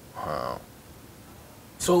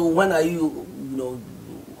 So when are you,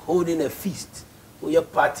 holding a feast? Or your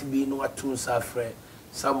party being what to suffer?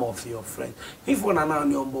 Some of your friends. If one are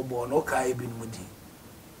on your bobo, no kai bin mudi.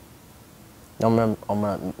 No, man,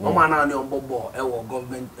 on your bobo,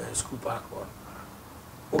 government school park one.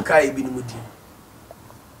 Okay, bin mudi.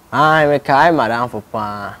 I make I madam for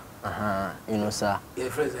pa. You know, sir. Your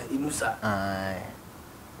friends are inusa. Aye.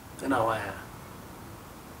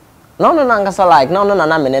 Now, no, like no,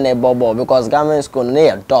 me bobo because government school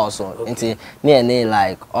near door so near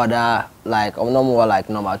like other like no more like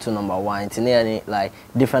number 2, number 1. It's near like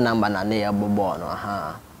different number na near bobo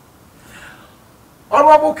no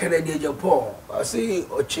Honorable Kennedy Japan. I see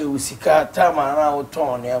Oche Usika time around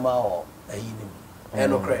town near my home.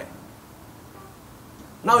 No credit.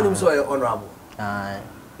 Now him so honorable. Aye.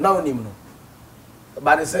 Now him no.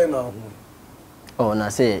 But the same no. Oh, na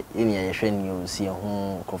say in your training you see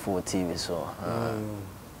who for TV so.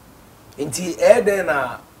 Inti then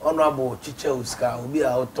honorable Chiche Uska will be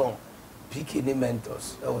out on picking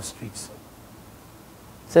mentors our streets.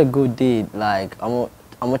 It's a good deed. Like I'm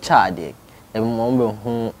a child. Remember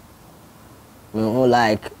who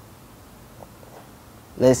like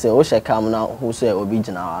let's say Osha come now who say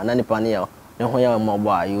original and any panel.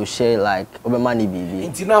 You share like over money baby.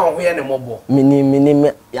 Until now we are the mobile.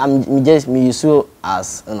 I'm just me use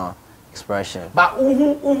as expression. But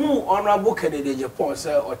honorable Kennedy Japan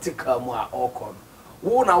say or take more or con.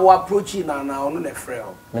 Who now approaching now on the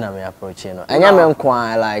frail. Me approaching. And I'm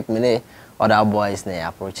quite like me other boys ne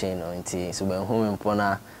approaching until so when home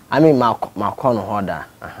impona. I mean my corner holder.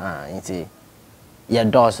 Until your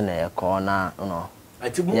doors ne corner I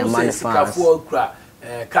think most say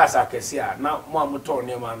Casa Cassia, now Mamma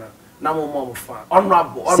Tony Mana, now Mamma fan.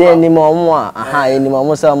 Honorable, say any more, any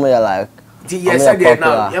more, somewhere like. Yes, I did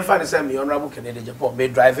now. You find the same honorable Canadian Japan, may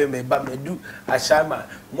drive him, may but may do a shama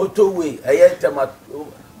motorway, a yet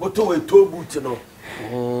motorway toll boot, you know.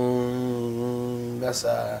 That's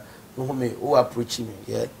a who are preaching me,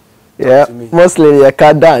 yeah. Yeah, mostly a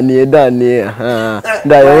car down near.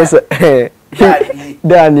 That also,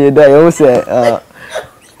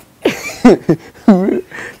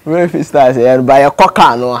 Referee stars and by a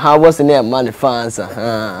cocker no how was the name money fans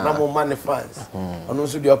no more money fans and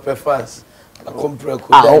also the upper fans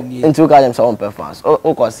into guys them some upper fans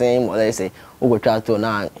o saying what they say o go try to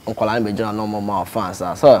now uncle and be no more fans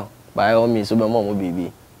so by all means so be more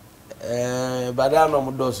baby but that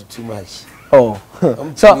no does too much so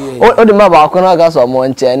o the maba akona ga so mo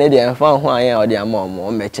nche ne dey fan ho ayen o dey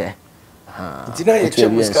mo meche ntina ye che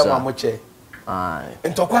muska ma mo che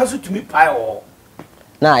and to kwanso to me pie or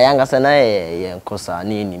Na yanga sa na ye nkosa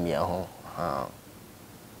na enim ye ho. Ha.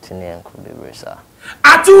 Tini enko bebresa.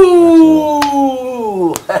 ATUU!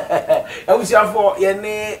 I wish you for your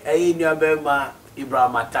name, Nuabema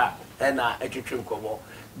Ibrahim Attah, and Etchitrim Kobo,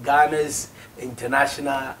 Ghana's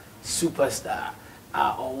international superstar,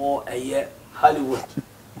 or a year Hollywood,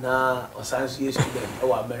 na Osansi student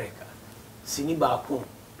of America. Sinibaku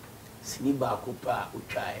pa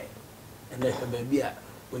Uchae, and let him be a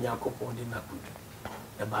when you couple did not put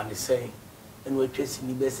the band is saying, and we're chasing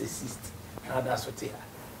the best assist. Now that's what they are.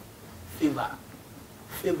 Fever,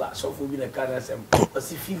 so for being a carrier, but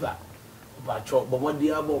see fever. But what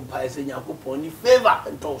the other umpire saying, you put only favor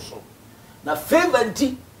and also. Now, favor and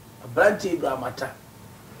tea, a branch of Attah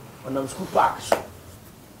on them school parks.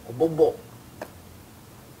 Bobo.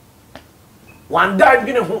 One day,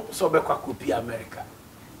 you know, so be Kwakupi America.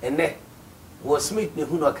 And then, was Smith,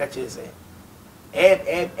 who no catches it.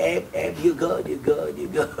 You go.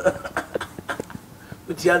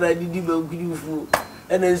 But the other did you fool.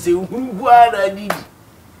 And then say, who I did.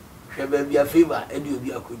 Baby a favor, and you'll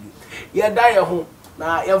be a good. You die at home.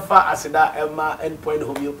 Now, your father said that Emma endpoint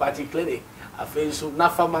homeopathy clinic. I feel so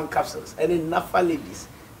Nafa man capsules, and in Nafa ladies.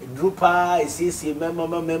 A drooper, I see,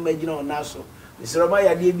 member, you know, Naso. Mr.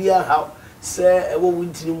 Romaya, dear, how, sir, I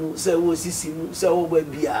won't say, will see, say, oh,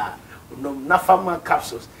 baby, no Nafa man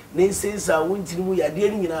capsules. Then says, I won't tell you, you're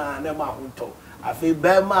dealing in a Nema Hunto. I feel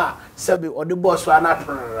Bema, Sabi, or the boss were not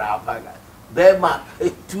Bema,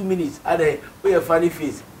 2 minutes, and we a funny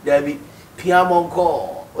face. There be Piamon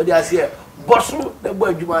call. What do I say? Bossu, the boy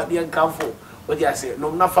you might be uncomfortable. What do I say? No,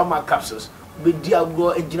 not for my capsules. But dear go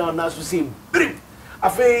engineer now to say, brim. I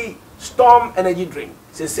feel Storm energy drink.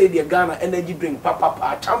 Say the Ghana energy drink,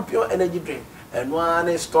 Papa, champion energy drink, and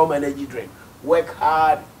one Storm energy drink. Work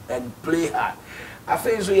hard and play hard. I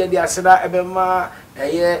feel so. Yeah, they are said that Ebema,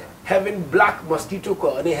 having black mosquito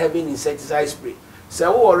coil and having insecticide spray.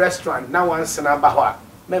 So, restaurant now one Sanabahwa,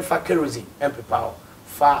 men for kerosene and pepper.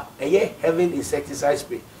 Fa having insecticide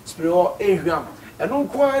spray or ehwam eno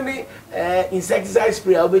nko ani insecticide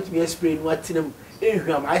spray a obetumi spray no atinam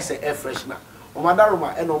ehwam I say air freshener o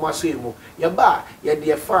madaroma eno maso emu ye ba ye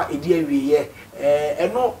de fa edi awiye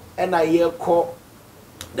eno na ye ko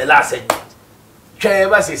the last segment twa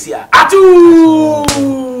ba sesia ATUU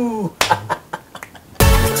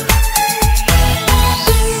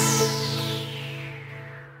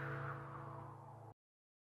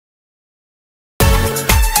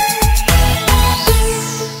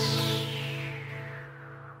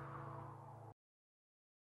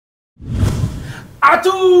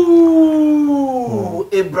ATUU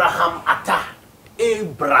Abraham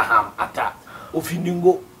Attah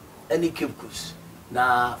Ofiningo any Cape Coast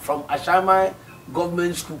na from Ashama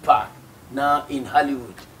Government School Park na in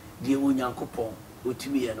Hollywood die onyankopon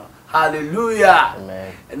otimi ye no hallelujah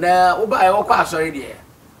amen na oba e wokọ asori de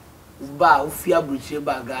ba ofia bruchie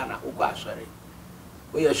ba Ghana wokọ asori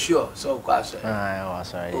we are sure so wokọ asori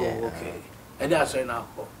asori yeah okay and asori na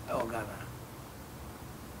wokọ e Ghana.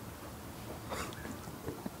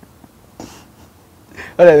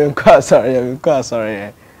 I'm quite sorry. No,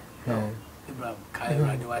 Abraham,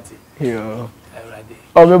 Kairadi, what? Yo.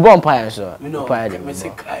 Oh, me born pie, sir. Me no, me say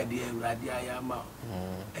Kairadi, Radi, I am out.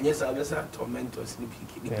 And yes, I was a tormentor sleeping.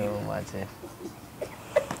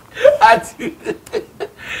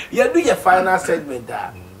 You do your final segment,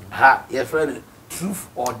 ha, your friend, truth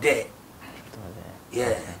or dare.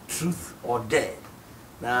 Yeah, truth or dare.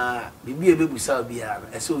 Now, be a baby, shall be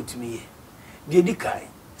a so to me. Did Kai.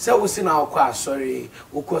 So we see now kwa sorry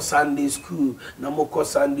uko Sunday school na moko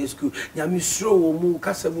Sunday school nyame suro wo mu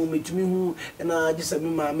kasa mu metumi hu na gisa me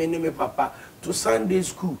ma me ne me papa to Sunday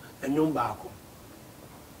school enwom baako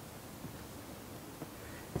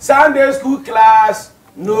Sunday school class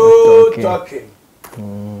no talking.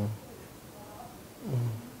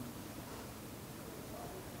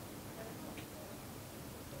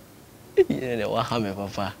 Yeah, what happened,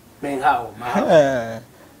 papa? Me how?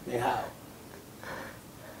 Me how?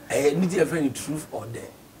 I need to find truth or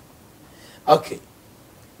dare. Okay.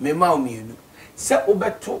 Me ma omienu. Se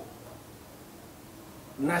obeto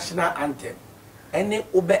national anthem. Any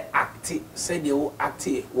obe acti say they will act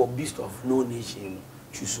or beast of no nation.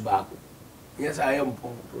 Choose baako. Yes, I am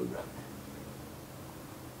on program.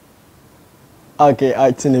 Okay,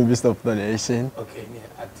 acting in beast of no nation. Okay,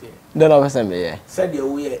 yeah, act here. Don't know say me yeah. Said you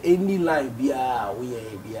we any line bia we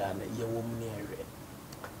bia na ye wo mni ere.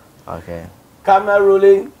 Okay. Camera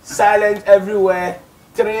rolling, silent everywhere.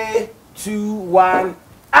 3, 2, 1,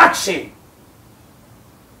 action.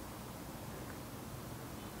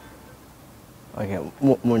 Okay,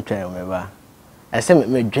 mon try me ba. I say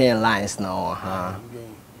me join lines now, huh?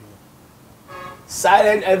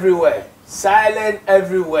 Silent everywhere. Silent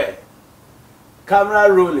everywhere.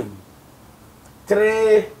 Camera rolling.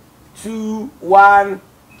 3, 2, 1,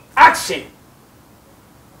 action.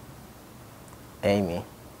 Amy.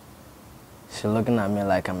 She's looking at me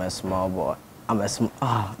like I'm a small boy. I'm a small,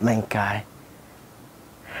 oh, man, guy.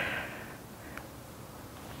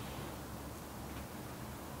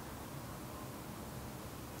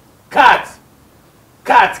 Cut.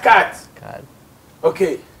 Cut, cut. God.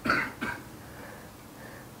 Okay.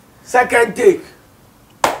 Second take.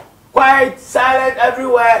 Quiet, silent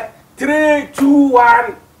everywhere. 3, 2,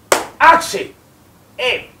 1, action.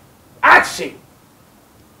 Aim. Action.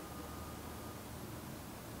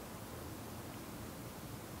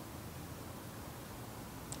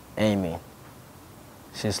 Amy.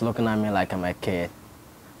 She's looking at me like I'm a kid.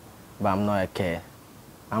 But I'm not a kid.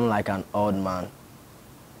 I'm like an old man.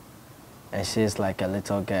 And she's like a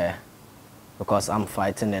little girl. Because I'm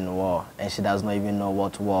fighting in war. And she does not even know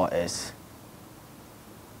what war is.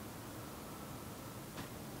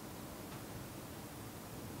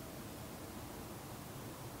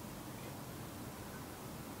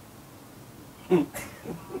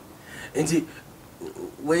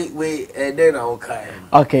 Wait, then okay.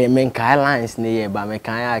 Okay, main lines near, but main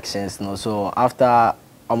actions no. So after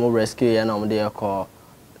I'm rescue and I'm there call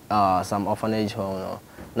some orphanage home no.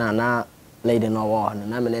 Na lady no war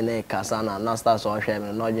na me ne kasa na start so hwe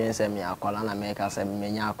me no dwen se me akwala na me kasa me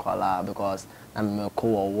nya akwala because na me ko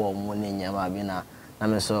war mu ne nyama bi na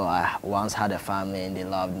me so I once had a family and they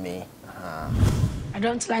loved me. I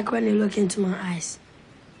don't like when you look into my eyes.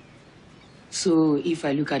 So, if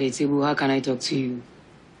I look at the table, how can I talk to you?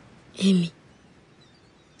 Amy,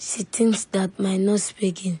 she thinks that my not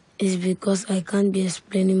speaking is because I can't be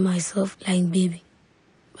explaining myself like baby.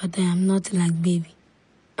 But I am not like baby.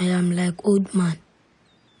 I am like old man.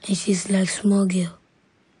 And she's like small girl.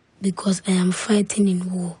 Because I am fighting in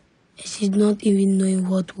war. And she's not even knowing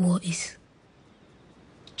what war is.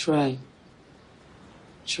 Try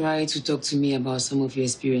to talk to me about some of your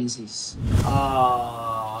experiences.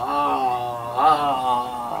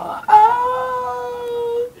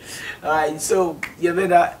 Alright, so you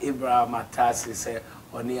better Abraham Attah say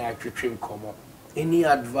on the actual come. Any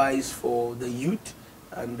advice for the youth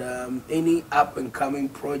and any up and coming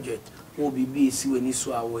project will be busy when you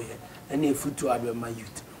saw away any food to have my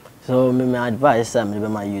youth. So my advice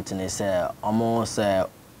my youth and say almost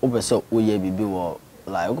obeso uye bibi wo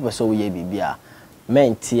like obeso uye bibi a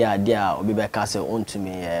men tia dia obi be ka say on to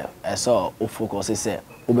me so o focus say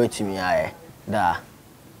obetumi aye da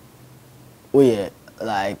uye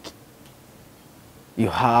like you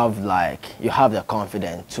have the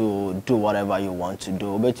confidence to do whatever you want to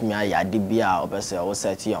do. But me I dibia obese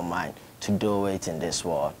set your mind to do it in this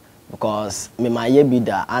world. Because me my year be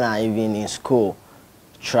that and I even in school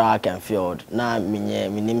track and field. Now me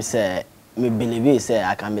name say me believe it say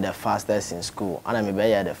I can be the fastest in school and I may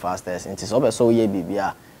be the fastest. It is obese ye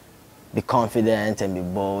be confident and be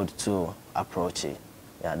bold to approach it.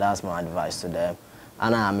 Yeah, that's my advice to them.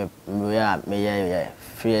 And I'm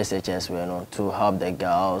free SHS to help the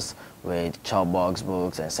girls with chop box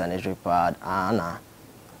books and sanitary pad. And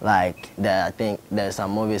like I think there's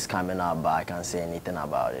some movies coming up, but I can't say anything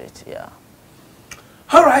about it. Yeah.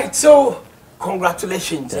 All right, so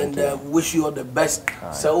congratulations. Thank and you. Wish you all the best.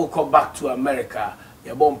 Right. So we'll come back to America.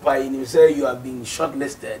 You say you have been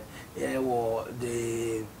shortlisted for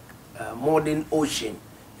the Modern Ocean.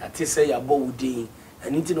 I say you're boarding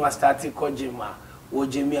and anything was starting Kojima. O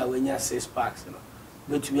Jimmy when you 6 packs,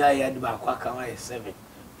 but me I had back 7.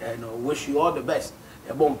 Wish you all the best.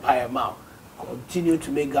 A bonfire mouth. Continue to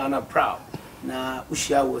make Ghana proud. Now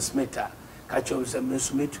Ushia was meta. Catch up some men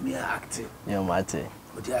to me acting. Yeah, Mate.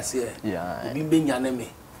 But I say, yeah, be being enemy.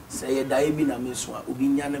 Say a diaby na miss one,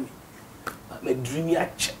 ubi enemy. Me dreamy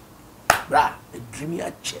at bra, a dreamy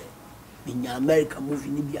at chair. In America movie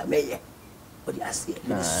ni be a mayor. But I say,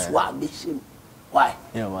 swap mission. Why?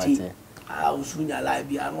 Yeah, Mate. I was soon alive,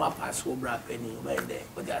 I know a pass over a penny over there,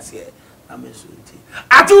 but I say, I'm a soon.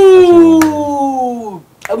 ATUU!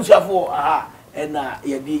 I'm sure for and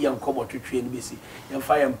you young come to train busy, and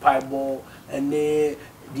fire and pie ball, and the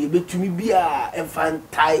bit to me be a fan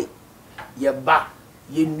tie your back,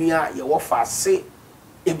 you near your waffle say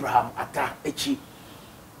Abraham Attah Echi,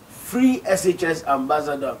 free SHS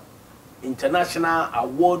ambassador, international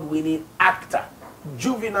award winning actor,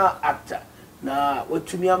 juvenile actor. Na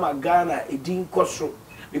what me am Ghana e din koso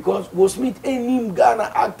because Will Smith enim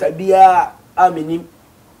Ghana actor bia aminim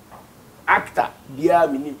actor bia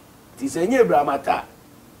aminim ti se nye Abraham Attah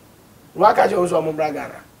wa ka je so mo bra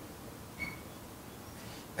Ghana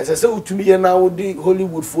ese se utumi ye na wo di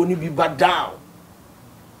Hollywood for ni bi ba down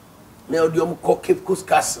na odiom ko Cape Coast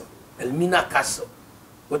Castle Elmina Castle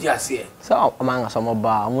what you say so among some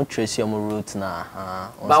ba mo trace your route na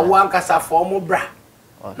ba wan kasa for mo bra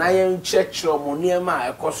na yen church mo niema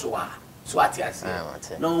ekoso a so what you say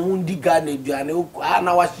na hundi ga na aduane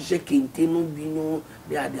na wa hihye kente no bi no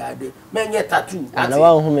de menye tattoo na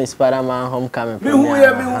wa hu me Spider-Man homecoming me hu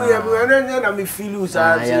ya na me feel you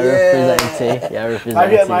say yeah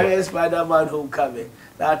represent my Spider-Man homecoming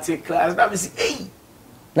that take class na me say hey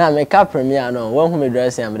na me ka premier no wa hu me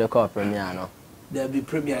dress am de call premier no there be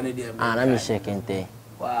premier ne there na me shaking day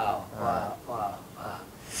wow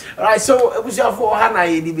all right so ebusia for hana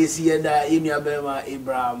ye di besi ye da enu abema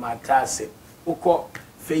Abraham Attah uko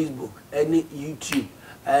Facebook any YouTube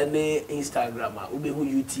any Instagram ube hu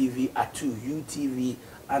UTV ATUU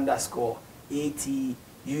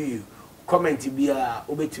UTV_ATUU comment bia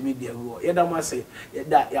obetumi de go ye da ma say ye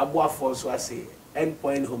da ya boa for so say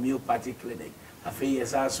endpoint homeopathic clinic afi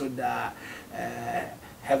yes also da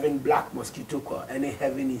having black mosquito coil any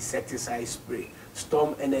having insecticide spray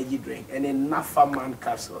storm energy drink any nafa man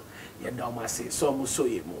capsule ye da ma say so mo so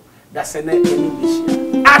ye mo that's an any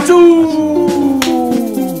mission ATUU